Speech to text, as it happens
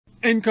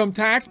Income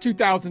tax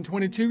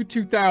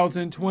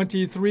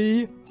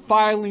 2022-2023,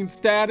 filing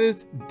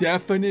status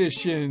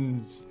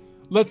definitions.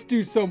 Let's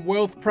do some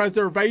wealth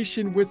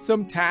preservation with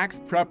some tax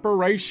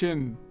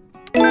preparation.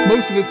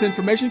 Most of this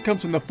information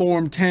comes from the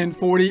Form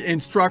 1040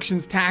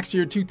 Instructions Tax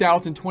Year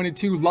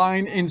 2022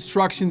 line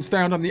instructions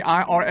found on the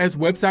IRS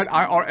website,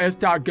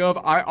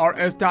 irs.gov,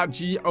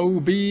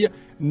 irs.gov.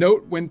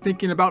 Note when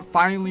thinking about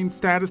filing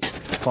status.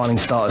 Filing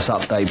status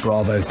update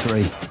Bravo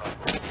 3.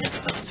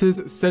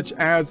 Such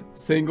as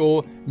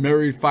single,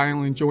 married,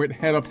 filing joint,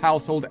 head of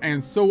household,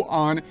 and so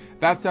on.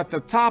 That's at the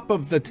top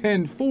of the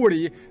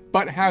 1040,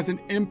 but has an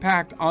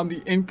impact on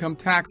the income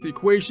tax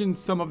equation.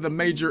 Some of the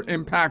major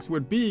impacts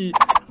would be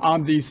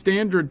on the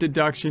standard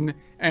deduction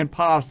and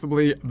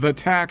possibly the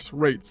tax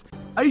rates.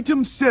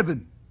 Item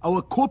 7.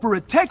 Our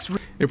corporate tax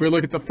rate. If we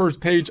look at the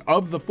first page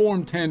of the Form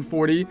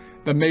 1040,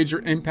 the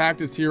major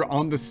impact is here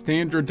on the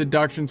standard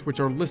deductions, which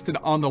are listed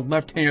on the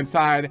left-hand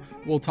side.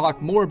 We'll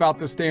talk more about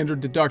the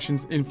standard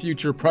deductions in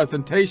future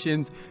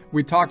presentations.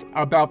 We talked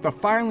about the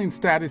filing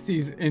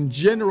statuses in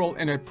general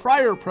in a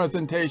prior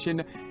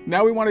presentation.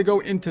 Now we want to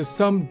go into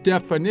some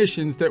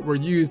definitions that were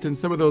used in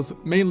some of those,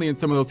 mainly in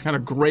some of those kind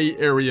of gray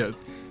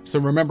areas. So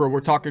remember,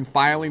 we're talking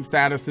filing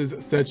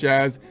statuses such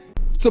as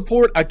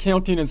support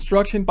accounting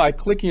instruction by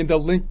clicking the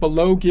link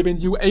below, giving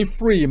you a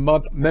free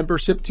month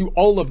membership to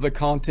all of the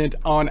content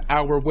on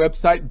our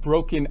website,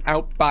 broken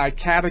out by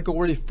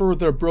category,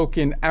 further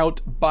broken out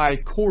by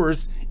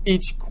course.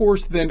 Each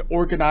course then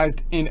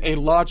organized in a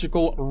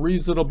logical,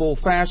 reasonable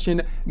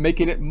fashion,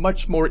 making it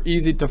much more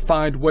easy to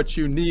find what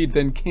you need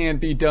than can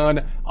be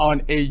done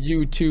on a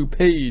YouTube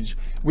page.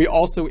 We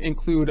also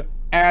include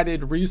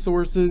added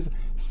resources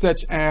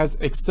such as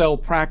Excel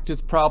practice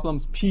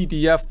problems,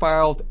 PDF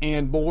files,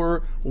 and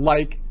more,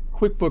 like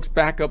QuickBooks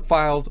backup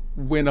files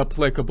when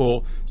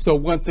applicable. So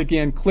once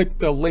again, click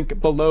the link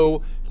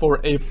below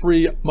for a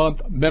free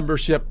month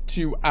membership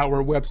to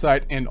our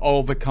website and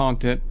all the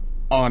content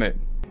on it.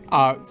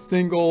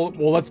 Single,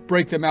 well, let's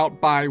break them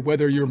out by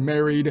whether you're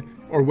married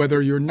or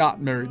whether you're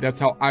not married. That's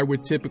how I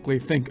would typically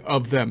think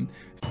of them.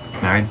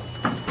 Married.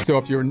 So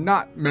if you're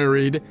not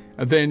married,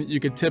 then you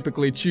could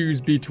typically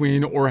choose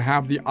between or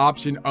have the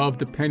option of,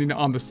 depending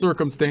on the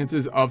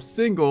circumstances, of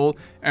single,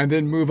 and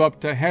then move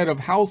up to head of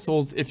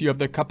households if you have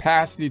the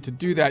capacity to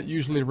do that,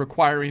 usually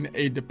requiring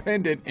a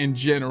dependent in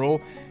general.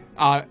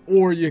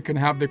 Or you can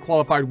have the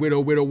qualified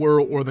widow,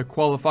 widower, or the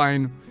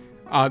qualifying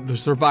the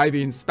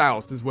surviving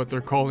spouse is what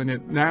they're calling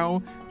it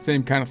now.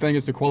 Same kind of thing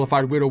as the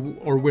qualified widow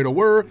or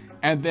widower.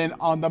 And then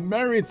on the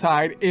married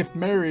side, if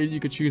married, you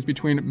could choose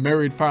between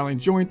married filing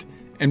joint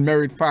and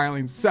married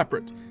filing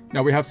separate.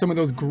 Now we have some of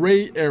those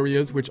gray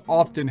areas which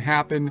often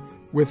happen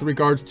with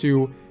regards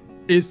to,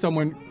 is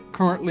someone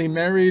currently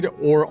married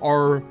or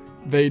are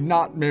they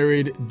not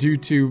married due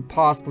to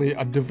possibly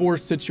a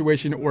divorce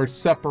situation or a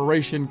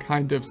separation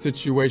kind of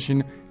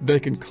situation. They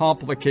can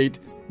complicate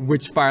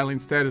which filing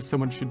status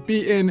someone should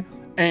be in.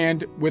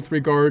 And with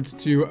regards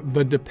to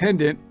the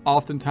dependent,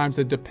 oftentimes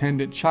a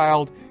dependent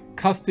child,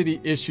 custody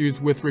issues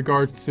with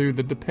regards to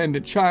the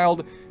dependent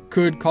child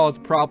could cause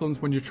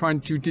problems when you're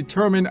trying to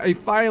determine a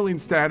filing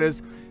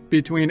status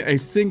between a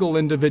single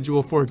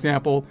individual, for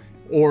example,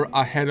 or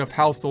a head of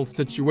household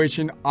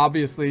situation.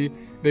 Obviously,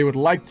 they would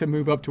like to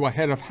move up to a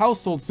head of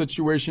household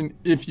situation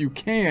if you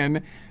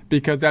can,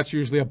 because that's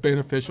usually a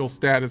beneficial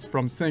status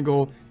from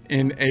single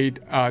in a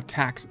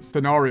tax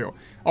scenario.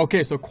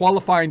 Okay, so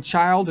qualifying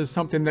child is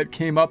something that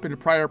came up in a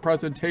prior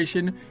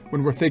presentation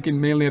when we're thinking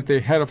mainly at the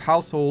head of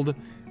household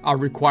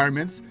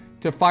requirements.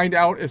 To find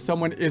out if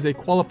someone is a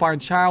qualifying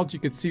child, you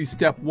could see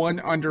step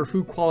 1 under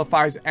who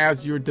qualifies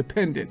as your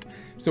dependent.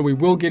 So we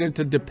will get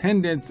into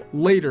dependents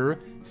later.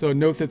 So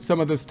note that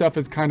some of this stuff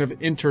is kind of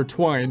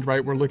intertwined,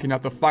 right? We're looking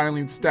at the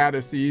filing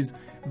statuses,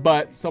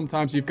 but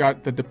sometimes you've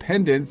got the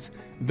dependents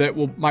that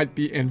might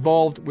be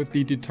involved with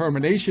the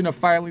determination of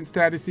filing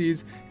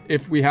statuses.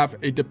 If we have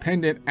a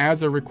dependent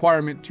as a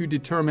requirement to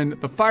determine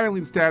the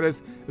filing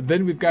status,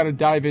 then we've got to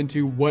dive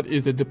into what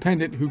is a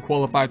dependent, who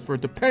qualifies for a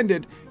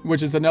dependent,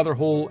 which is another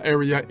whole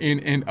area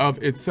in and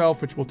of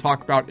itself, which we'll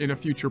talk about in a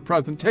future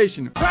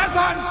presentation.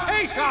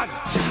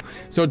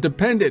 So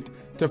dependent,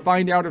 to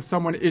find out if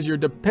someone is your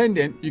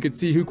dependent, you can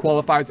see who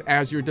qualifies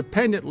as your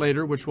dependent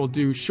later, which we'll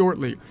do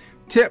shortly.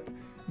 Tip.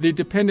 The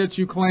dependents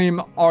you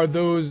claim are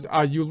those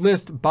you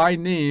list by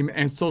name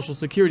and social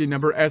security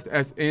number,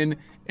 SSN,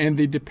 in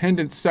the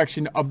dependents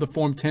section of the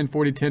Form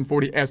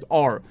 1040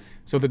 SR.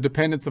 So the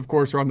dependents, of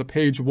course, are on the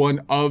page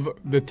 1 of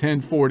the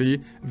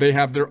 1040. They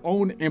have their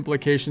own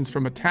implications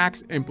from a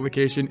tax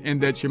implication in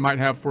that you might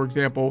have, for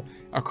example,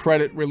 a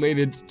credit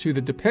related to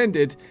the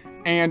dependent,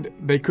 and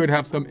they could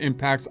have some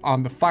impacts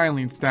on the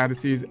filing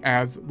statuses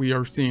as we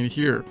are seeing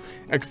here.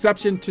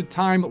 Exception to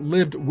time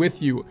lived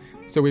with you.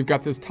 So we've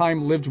got this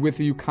time lived with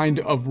you kind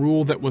of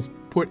rule that was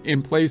put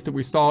in place that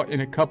we saw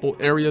in a couple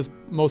areas,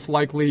 most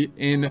likely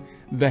in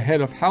the head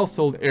of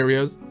household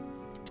areas.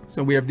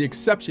 So we have the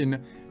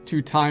exception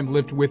to time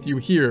lived with you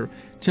here.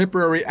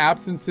 Temporary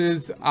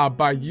absences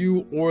by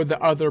you or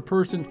the other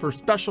person for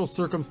special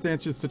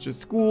circumstances such as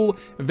school,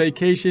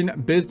 vacation,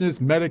 business,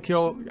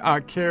 medical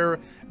care,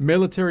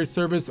 military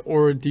service,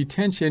 or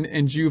detention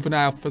in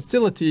juvenile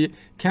facility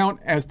count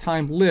as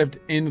time lived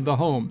in the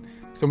home.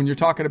 So when you're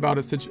talking about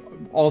it,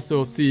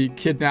 also see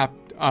kidnapped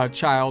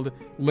child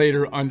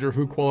later under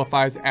who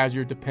qualifies as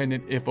your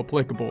dependent if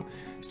applicable.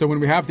 So when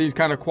we have these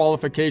kind of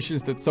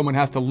qualifications that someone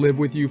has to live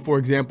with you, for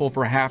example,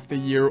 for half the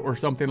year or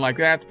something like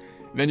that,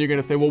 then you're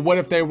going to say, well, what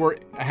if they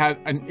had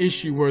an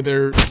issue where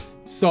they're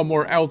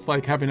somewhere else,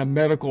 like having a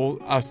medical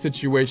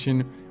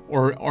situation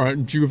or a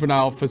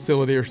juvenile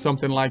facility or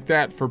something like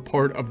that for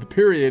part of the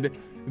period?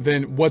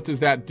 Then what does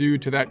that do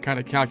to that kind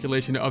of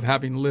calculation of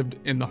having lived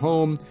in the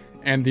home?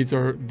 And these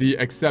are the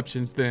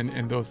exceptions then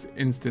in those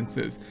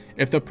instances.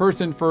 If the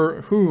person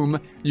for whom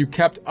you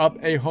kept up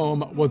a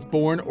home was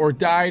born or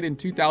died in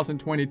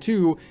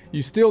 2022,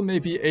 you still may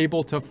be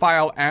able to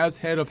file as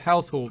head of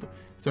household.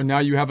 So now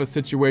you have a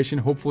situation,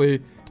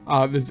 hopefully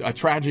there's a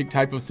tragic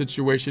type of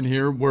situation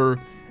here where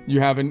you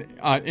have an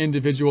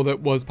individual that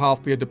was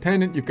possibly a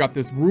dependent. You've got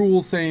this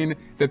rule saying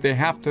that they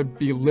have to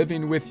be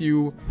living with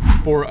you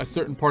for a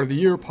certain part of the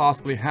year,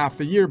 possibly half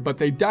the year, but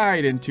they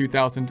died in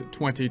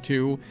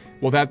 2022.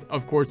 Well, that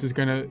of course is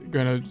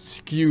gonna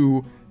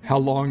skew how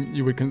long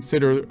you would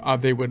consider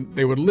they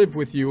would live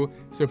with you.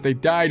 So if they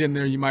died in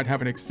there, you might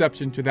have an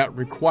exception to that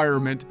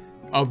requirement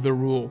of the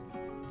rule.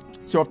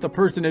 So if the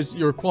person is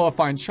your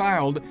qualifying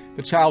child,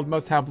 the child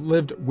must have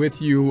lived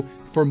with you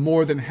for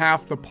more than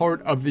half the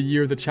part of the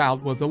year the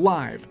child was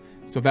alive.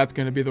 So that's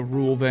going to be the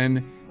rule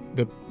then,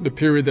 the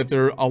period that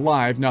they're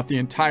alive, not the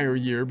entire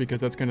year, because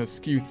that's going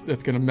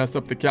to mess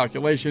up the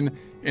calculation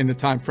in the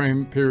time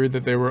frame period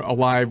that they were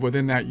alive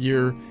within that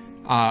year.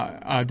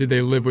 Did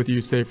they live with you,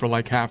 say, for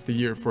like half the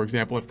year, for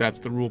example, if that's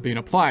the rule being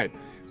applied.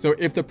 So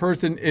if the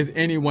person is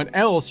anyone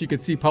else, you can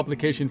see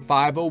publication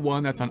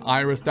 501, that's on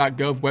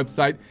irs.gov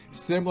website.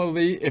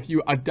 Similarly, if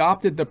you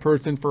adopted the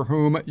person for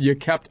whom you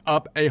kept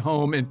up a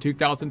home in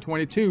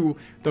 2022,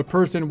 the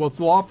person was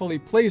lawfully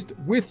placed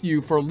with you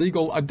for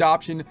legal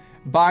adoption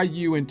by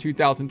you in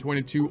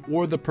 2022,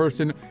 or the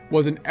person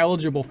was an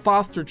eligible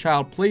foster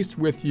child placed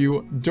with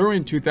you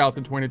during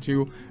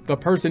 2022, the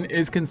person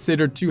is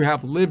considered to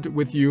have lived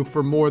with you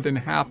for more than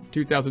half of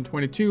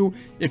 2022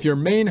 if your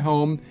main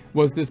home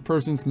was this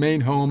person's main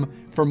home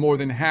for more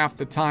than half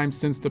the time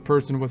since the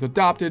person was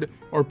adopted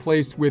or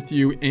placed with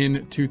you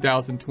in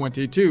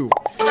 2022.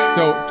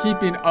 So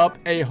keeping up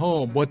a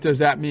home, what does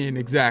that mean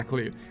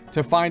exactly?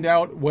 To find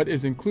out what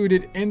is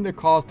included in the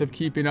cost of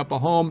keeping up a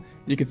home,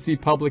 you can see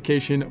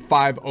publication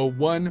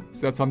 501.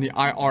 So that's on the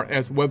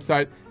IRS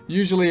website.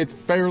 Usually it's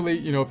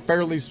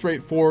fairly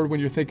straightforward when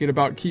you're thinking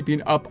about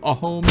keeping up a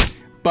home,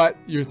 but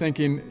you're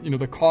thinking,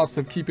 the cost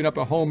of keeping up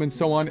a home and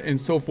so on and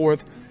so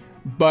forth.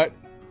 But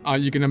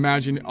you can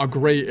imagine a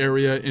gray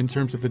area in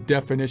terms of the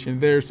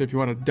definition there. So if you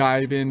want to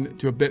dive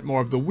into a bit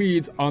more of the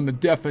weeds on the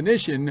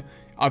definition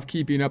of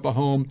keeping up a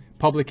home,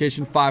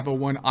 publication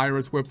 501,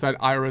 IRS website,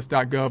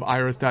 irs.gov,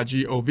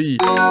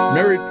 irs.gov.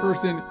 Married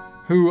person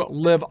who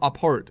live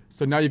apart.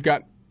 So now you've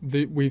got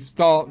we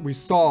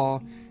saw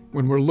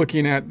when we're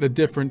looking at the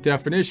different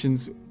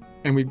definitions,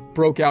 and we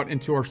broke out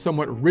into our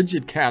somewhat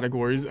rigid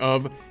categories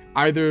of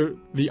either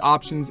the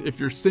options if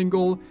you're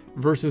single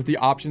versus the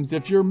options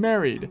if you're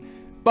married.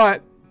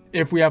 But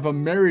if we have a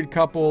married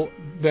couple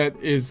that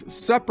is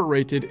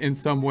separated in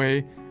some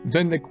way,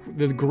 then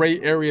the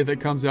gray area that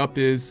comes up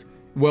is,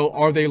 well,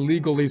 are they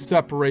legally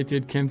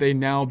separated? Can they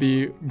now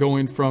be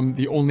going from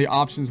the only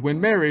options when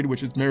married,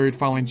 which is married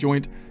filing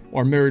joint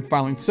or married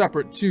filing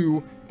separate,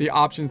 to the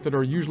options that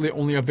are usually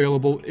only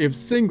available if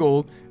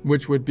single,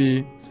 which would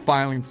be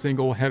filing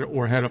single head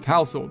of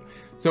household.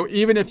 So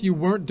even if you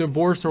weren't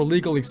divorced or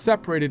legally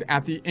separated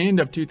at the end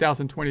of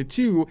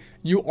 2022,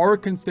 you are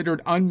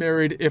considered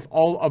unmarried if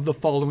all of the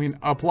following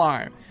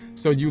apply.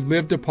 So you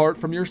lived apart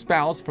from your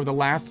spouse for the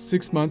last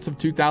 6 months of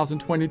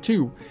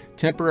 2022.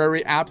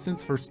 Temporary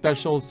absence for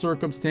special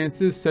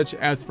circumstances such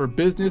as for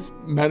business,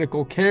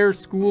 medical care,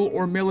 school,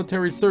 or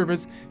military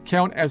service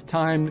count as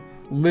time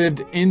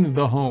lived in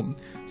the home.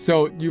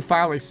 So you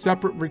file a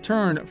separate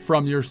return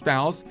from your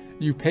spouse.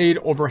 You paid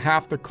over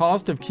half the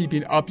cost of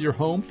keeping up your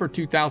home for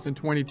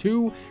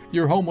 2022.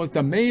 Your home was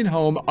the main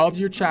home of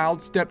your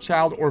child,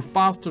 stepchild, or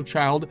foster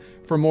child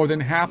for more than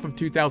half of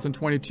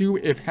 2022.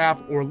 If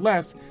half or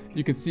less,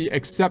 you can see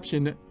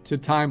exception to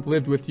time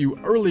lived with you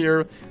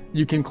earlier.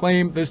 You can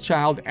claim this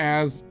child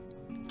as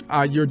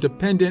your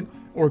dependent,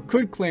 or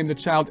could claim the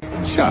child,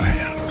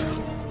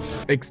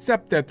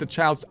 except that the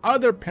child's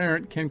other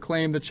parent can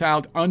claim the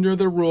child under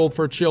the rule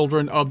for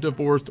children of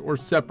divorced or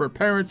separate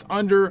parents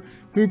under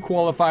who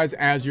qualifies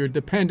as your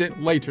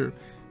dependent later.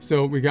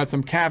 So we got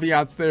some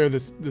caveats there,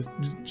 this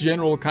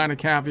general kind of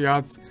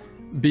caveats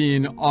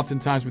being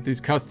oftentimes with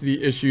these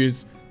custody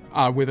issues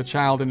with a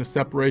child in a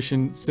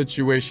separation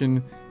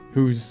situation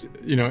who's,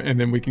 and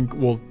then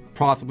we'll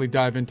possibly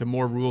dive into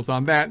more rules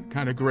on that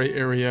kind of gray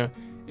area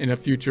in a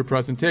future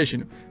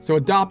presentation. So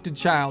adopted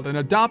child. An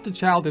adopted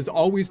child is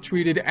always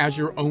treated as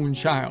your own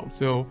child.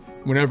 So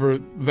whenever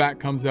that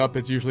comes up,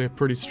 it's usually a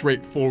pretty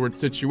straightforward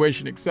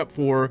situation, except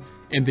for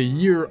in the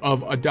year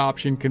of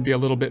adoption can be a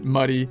little bit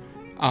muddy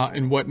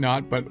and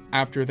whatnot. But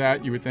after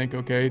that, you would think,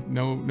 okay,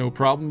 no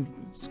problem.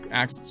 It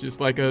acts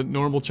just like a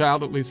normal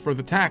child, at least for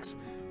the tax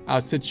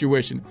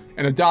situation.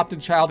 An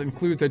adopted child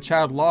includes a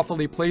child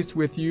lawfully placed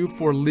with you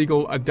for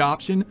legal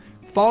adoption.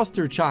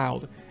 Foster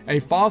child. A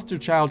foster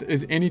child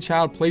is any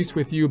child placed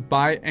with you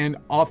by an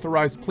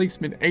authorized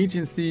placement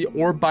agency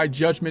or by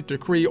judgment,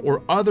 decree,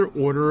 or other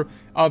order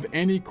of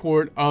any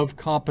court of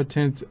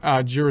competent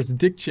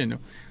jurisdiction.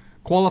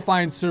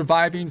 Qualifying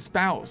surviving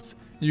spouse.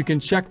 You can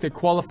check the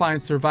qualifying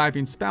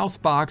surviving spouse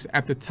box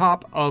at the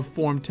top of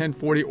Form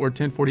 1040 or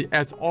 1040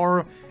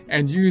 SR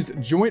and use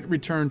joint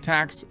return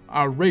tax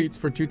rates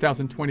for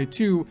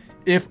 2022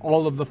 if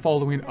all of the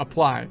following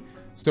apply.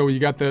 So you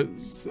got the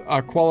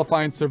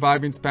qualifying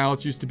surviving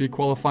spouse, used to be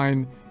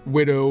qualifying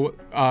widow,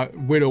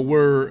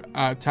 widower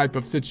type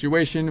of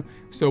situation.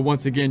 So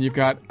once again, you've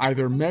got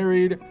either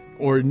married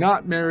or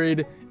not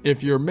married.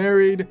 If you're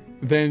married,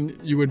 then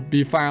you would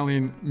be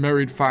filing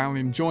married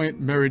filing joint,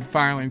 married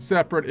filing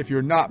separate. If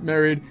you're not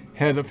married,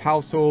 head of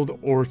household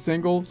or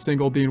single,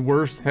 single being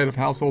worse, head of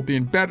household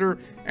being better.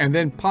 And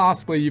then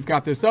possibly you've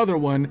got this other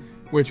one,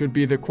 which would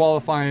be the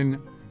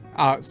qualifying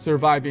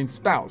surviving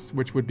spouse,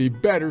 which would be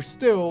better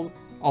still,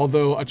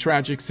 although a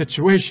tragic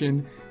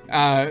situation,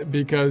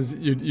 because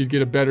you'd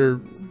get a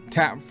better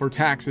for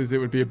taxes. It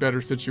would be a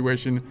better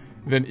situation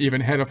than even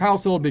head of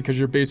household, because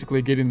you're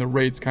basically getting the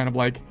rates kind of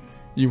like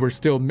you were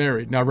still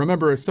married. Now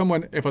remember,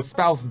 if a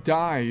spouse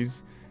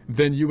dies,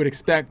 then you would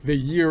expect the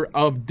year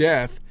of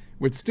death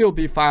would still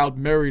be filed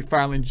married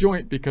filing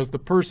joint, because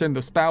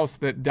the spouse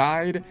that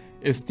died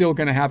is still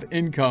going to have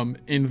income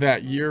in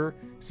that year.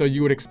 So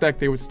you would expect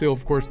they would still,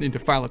 of course, need to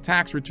file a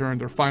tax return,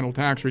 their final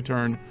tax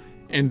return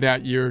in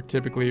that year,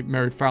 typically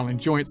married filing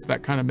joint. So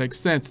that kind of makes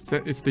sense.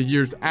 It's the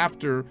years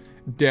after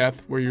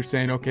death where you're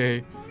saying,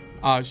 okay,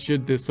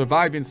 should the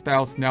surviving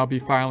spouse now be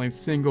filing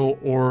single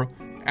or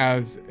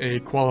as a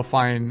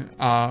qualifying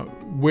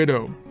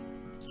widow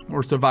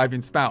or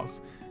surviving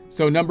spouse?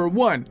 So number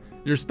one,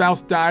 your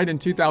spouse died in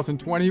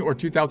 2020 or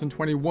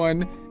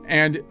 2021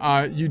 and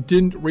you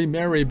didn't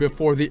remarry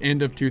before the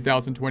end of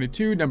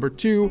 2022. Number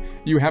two,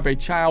 you have a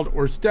child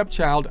or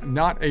stepchild,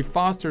 not a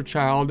foster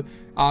child,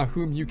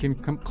 whom you can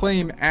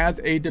claim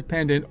as a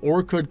dependent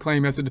or could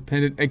claim as a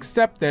dependent,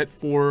 except that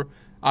for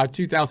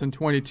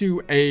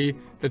 2022,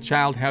 the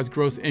child has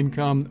gross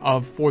income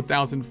of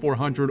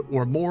 $4,400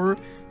 or more.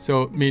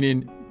 So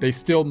meaning they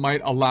still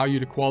might allow you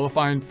to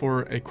qualify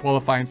for a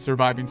qualifying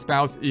surviving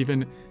spouse,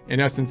 even in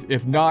essence,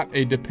 if not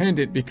a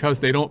dependent, because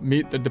they don't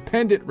meet the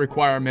dependent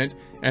requirement,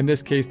 in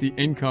this case, the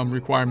income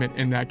requirement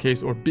in that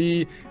case. Or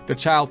B, the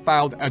child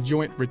filed a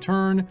joint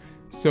return.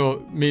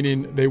 So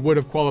meaning they would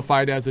have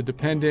qualified as a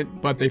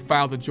dependent, but they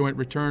filed a joint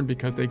return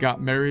because they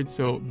got married.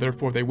 So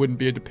therefore they wouldn't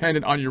be a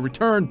dependent on your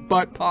return,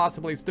 but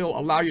possibly still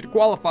allow you to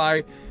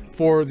qualify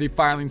for the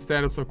filing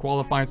status of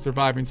qualifying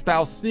surviving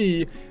spouse.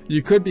 C,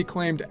 you could be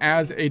claimed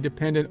as a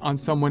dependent on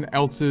someone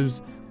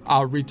else's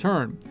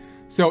return.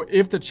 So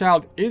if the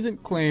child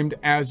isn't claimed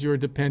as your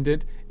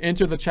dependent,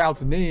 enter the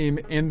child's name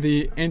in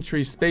the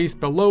entry space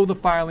below the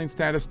filing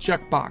status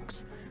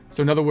checkbox.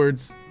 So in other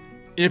words,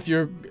 if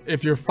you're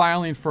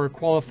filing for a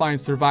qualifying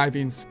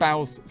surviving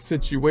spouse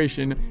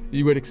situation,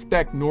 you would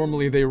expect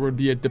normally there would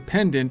be a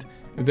dependent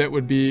that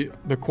would be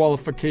the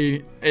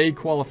qualifying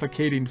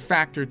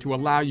factor to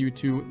allow you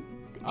to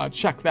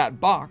check that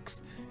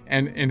box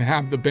and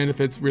have the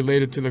benefits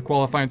related to the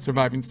qualifying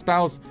surviving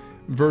spouse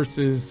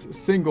versus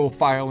single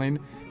filing.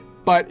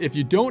 But if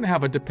you don't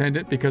have a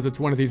dependent, because it's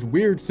one of these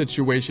weird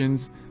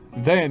situations,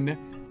 then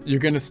you're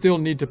going to still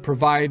need to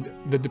provide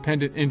the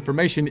dependent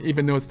information,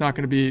 even though it's not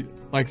going to be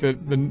like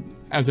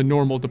as a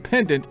normal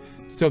dependent,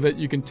 so that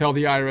you can tell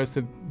the IRS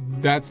that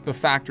that's the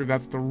factor,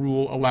 that's the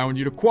rule allowing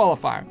you to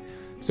qualify.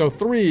 So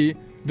 3,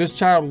 this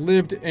child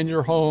lived in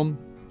your home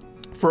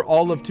for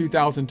all of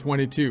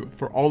 2022,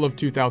 So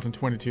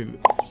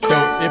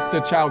if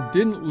the child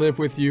didn't live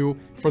with you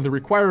for the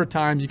required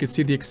time, you can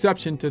see the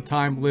exception to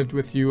time lived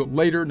with you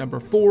later. Number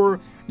 4,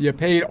 you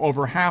paid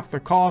over half the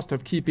cost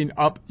of keeping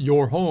up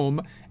your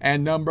home.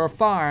 And number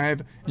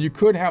 5, you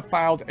could have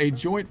filed a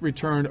joint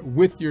return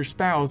with your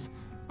spouse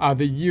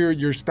the year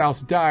your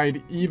spouse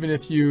died, even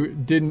if you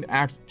didn't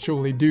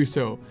actually do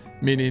so.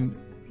 Meaning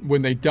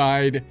when they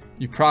died,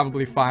 you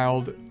probably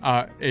filed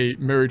a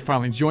married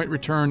filing joint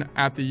return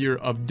at the year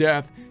of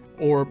death,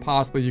 or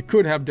possibly you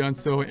could have done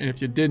so, and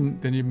if you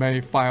didn't, then you may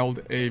have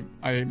filed a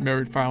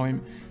married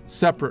filing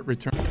separate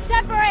return.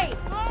 Separate!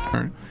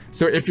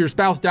 So if your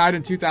spouse died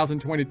in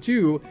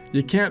 2022,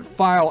 you can't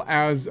file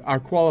as a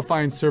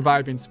qualifying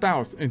surviving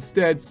spouse.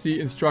 Instead, see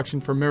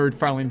instruction for married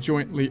filing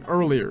jointly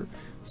earlier.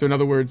 So in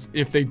other words,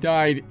 if they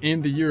died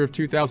in the year of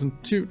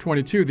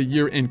 2022, the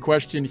year in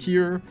question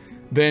here,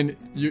 then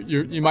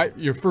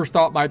your first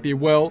thought might be,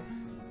 well,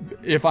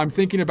 if I'm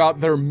thinking about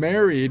they're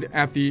married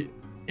at the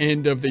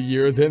end of the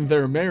year, then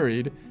they're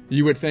married.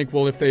 you would think,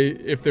 well, if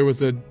there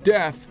was a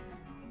death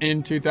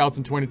in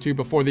 2022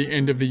 before the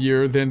end of the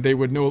year, then they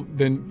would know,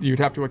 then you'd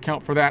have to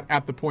account for that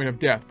at the point of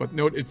death. But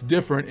note, it's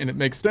different, and it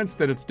makes sense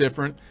that it's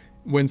different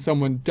when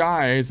someone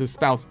dies, a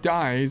spouse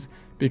dies,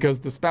 because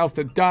the spouse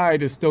that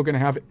died is still going to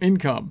have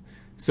income.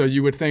 So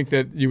you would think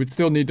that you would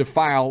still need to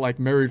file like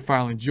married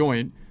filing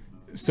joint,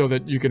 so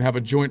that you can have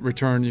a joint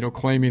return,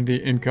 claiming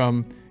the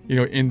income,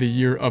 in the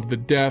year of the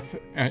death,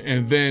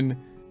 and then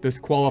this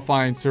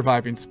qualifying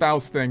surviving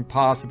spouse thing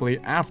possibly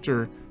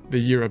after the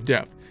year of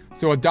death.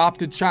 So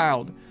adopted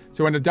child.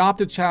 So an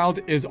adopted child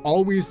is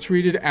always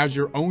treated as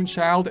your own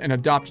child. An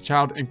adopted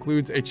child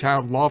includes a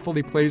child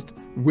lawfully placed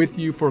with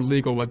you for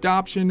legal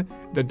adoption.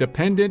 The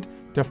dependent,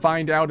 to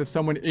find out if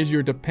someone is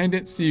your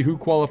dependent, see who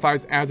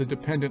qualifies as a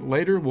dependent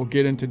later. We'll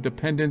get into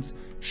dependents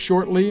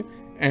shortly.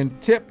 And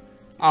tip,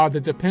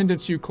 the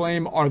dependents you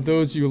claim are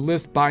those you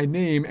list by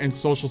name and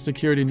social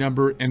security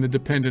number in the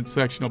dependent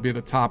section. Will be at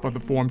the top of the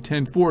Form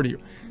 1040.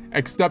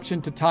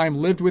 Exception to time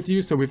lived with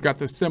you. So we've got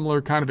the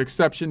similar kind of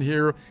exception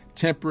here.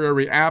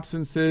 Temporary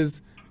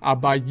absences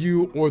by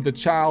you or the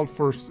child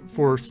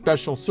for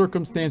special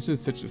circumstances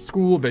such as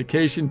school,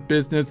 vacation,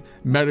 business,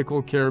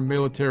 medical care,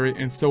 military,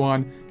 and so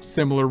on.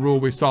 Similar rule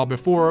we saw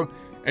before.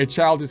 A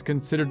child is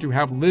considered to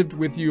have lived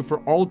with you for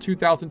all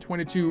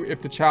 2022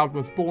 if the child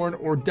was born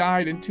or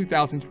died in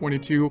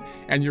 2022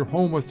 and your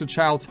home was the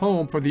child's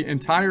home for the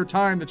entire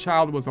time the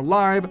child was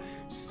alive.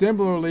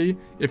 Similarly,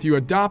 if you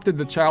adopted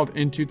the child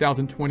in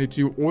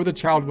 2022 or the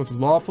child was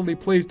lawfully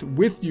placed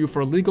with you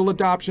for legal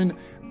adoption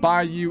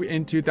by you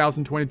in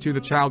 2022, the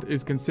child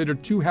is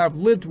considered to have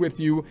lived with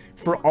you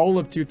for all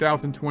of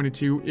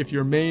 2022 if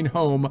your main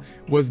home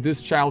was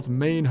this child's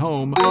main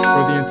home for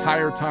the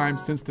entire time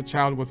since the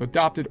child was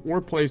adopted or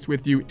placed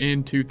with you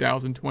in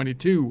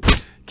 2022.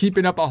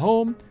 Keeping up a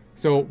home.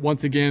 So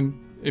once again,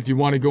 if you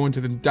want to go into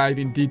the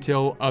diving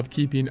detail of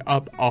keeping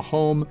up a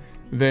home,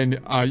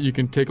 then you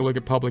can take a look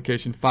at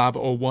publication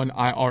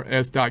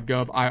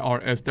 501irs.gov,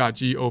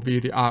 irs.gov,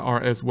 the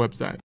IRS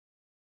website.